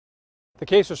The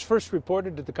case was first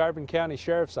reported to the Carbon County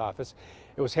Sheriff's Office.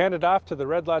 It was handed off to the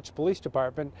Red Lodge Police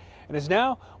Department and is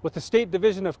now with the State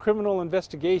Division of Criminal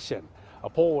Investigation.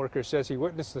 A poll worker says he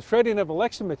witnessed the shredding of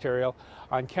election material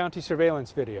on county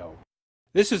surveillance video.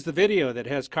 This is the video that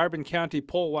has Carbon County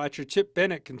poll watcher Chip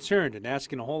Bennett concerned and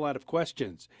asking a whole lot of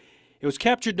questions. It was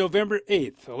captured November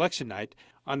 8th, election night,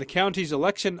 on the county's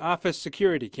election office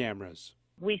security cameras.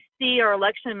 We see our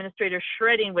election administrator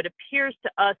shredding what appears to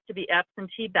us to be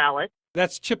absentee ballots.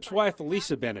 That's Chip's wife,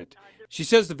 Lisa Bennett. She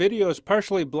says the video is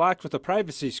partially blocked with a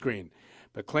privacy screen,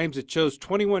 but claims it shows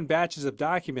 21 batches of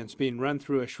documents being run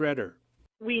through a shredder.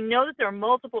 We know that there are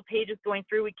multiple pages going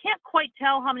through. We can't quite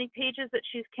tell how many pages that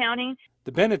she's counting.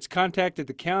 The Bennetts contacted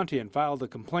the county and filed a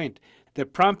complaint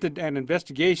that prompted an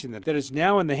investigation that is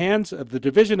now in the hands of the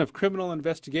Division of Criminal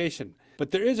Investigation.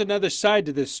 But there is another side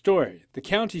to this story. The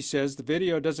county says the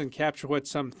video doesn't capture what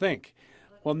some think.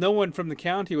 While no one from the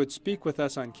county would speak with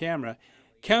us on camera,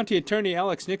 County Attorney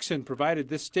Alex Nixon provided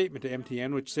this statement to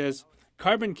MTN, which says,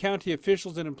 Carbon County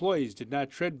officials and employees did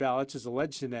not shred ballots as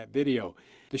alleged in that video.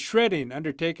 The shredding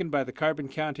undertaken by the Carbon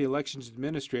County Elections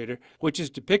Administrator, which is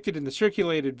depicted in the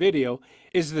circulated video,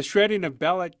 is the shredding of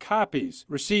ballot copies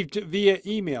received via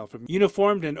email from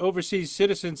uniformed and overseas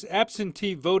citizens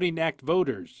Absentee Voting Act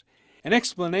voters. An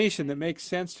explanation that makes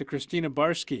sense to Christina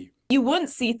Barsky. You wouldn't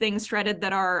see things shredded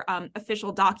that are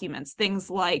official documents, things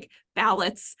like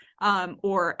ballots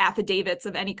or affidavits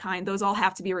of any kind. Those all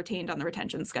have to be retained on the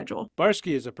retention schedule.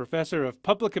 Barsky is a professor of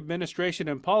public administration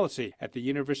and policy at the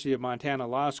University of Montana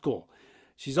Law School.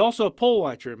 She's also a poll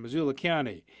watcher in Missoula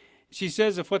County. She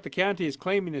says if what the county is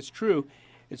claiming is true,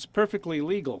 it's perfectly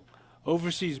legal.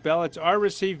 Overseas ballots are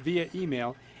received via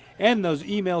email, and those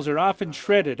emails are often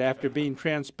shredded after being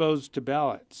transposed to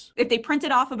ballots. If they print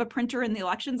it off of a printer in the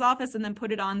elections office and then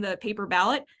put it on the paper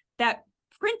ballot, that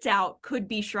printout could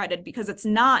be shredded because it's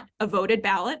not a voted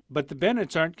ballot. But the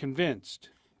Bennetts aren't convinced.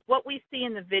 What we see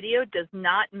in the video does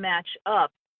not match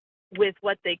up with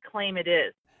what they claim it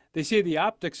is. They say the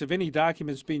optics of any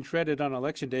documents being shredded on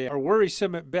Election Day are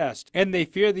worrisome at best, and they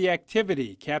fear the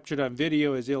activity captured on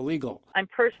video is illegal. I'm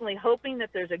personally hoping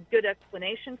that there's a good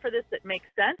explanation for this that makes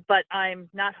sense, but I'm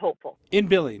not hopeful. In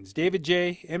Billings, David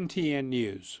J., MTN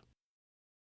News.